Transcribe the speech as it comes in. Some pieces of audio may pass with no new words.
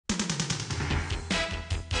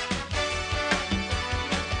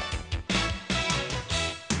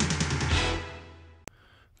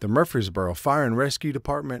The Murfreesboro Fire and Rescue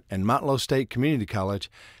Department and Motlow State Community College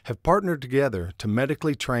have partnered together to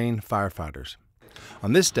medically train firefighters.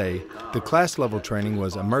 On this day, the class level training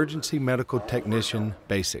was Emergency Medical Technician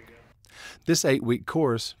Basic. This 8-week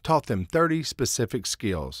course taught them 30 specific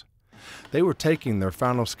skills. They were taking their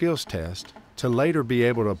final skills test to later be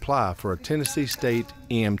able to apply for a Tennessee State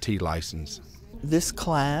EMT license. This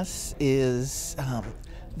class is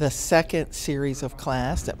the second series of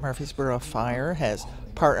class that Murfreesboro Fire has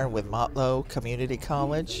partnered with Motlow Community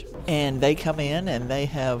College, and they come in and they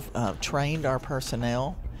have trained our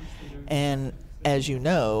personnel. And as you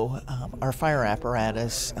know, our fire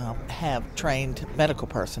apparatus have trained medical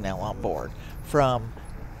personnel on board, from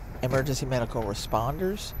emergency medical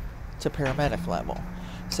responders to paramedic level.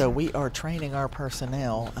 So we are training our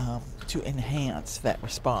personnel to enhance that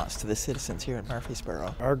response to the citizens here in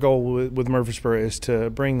Murfreesboro. Our goal with Murfreesboro is to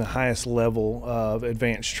bring the highest level of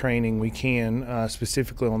advanced training we can,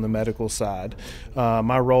 specifically on the medical side.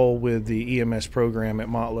 My role with the EMS program at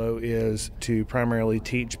Motlow is to primarily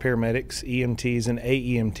teach paramedics, EMTs, and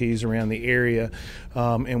AEMTs around the area,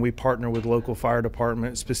 and we partner with local fire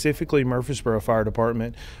departments, specifically Murfreesboro Fire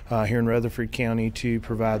Department here in Rutherford County, to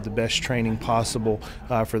provide the best training possible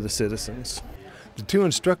for the citizens. The two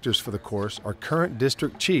instructors for the course are current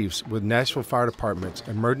district chiefs with Nashville Fire Department's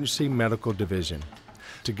Emergency Medical Division.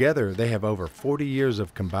 Together, they have over 40 years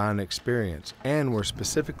of combined experience and were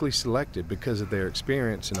specifically selected because of their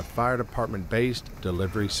experience in a fire department-based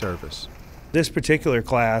delivery service. This particular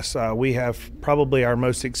class, we have probably our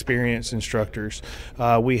most experienced instructors.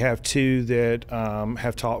 We have two that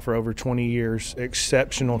have taught for over 20 years,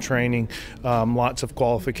 exceptional training, lots of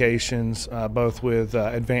qualifications, both with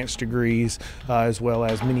advanced degrees as well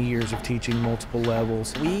as many years of teaching multiple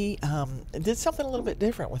levels. We did something a little bit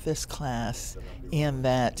different with this class in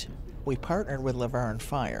that we partnered with Laverne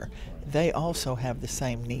Fire. They also have the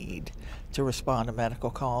same need to respond to medical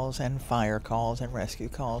calls and fire calls and rescue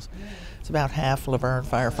calls. It's about half Laverne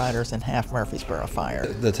firefighters and half Murfreesboro Fire.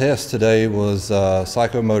 The test today was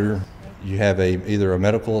psychomotor. You have either a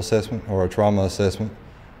medical assessment or a trauma assessment,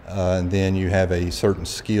 and then you have a certain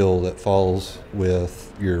skill that falls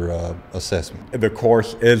with your assessment. The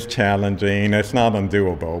course is challenging. It's not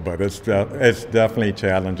undoable, but it's definitely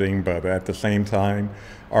challenging. But at the same time,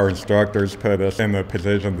 our instructors put us in a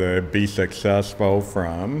position to be successful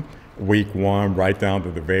from week one right down to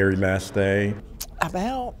the very last day.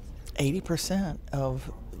 About 80% of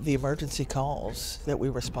the emergency calls that we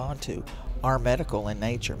respond to are medical in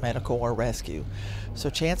nature, medical or rescue. So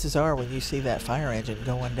chances are when you see that fire engine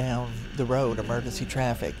going down the road, emergency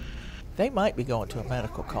traffic, they might be going to a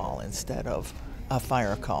medical call instead of a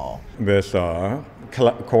fire call. This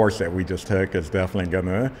course that we just took is definitely going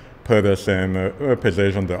to put us in a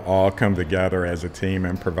position to all come together as a team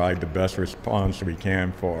and provide the best response we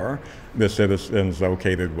can for the citizens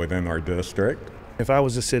located within our district. If I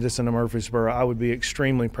was a citizen of Murfreesboro, I would be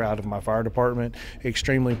extremely proud of my fire department,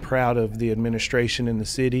 extremely proud of the administration in the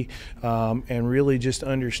city, and really just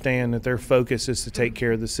understand that their focus is to take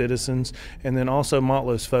care of the citizens. And then also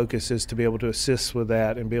Motlow's focus is to be able to assist with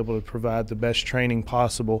that and be able to provide the best training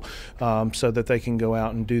possible so that they can go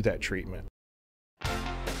out and do that treatment.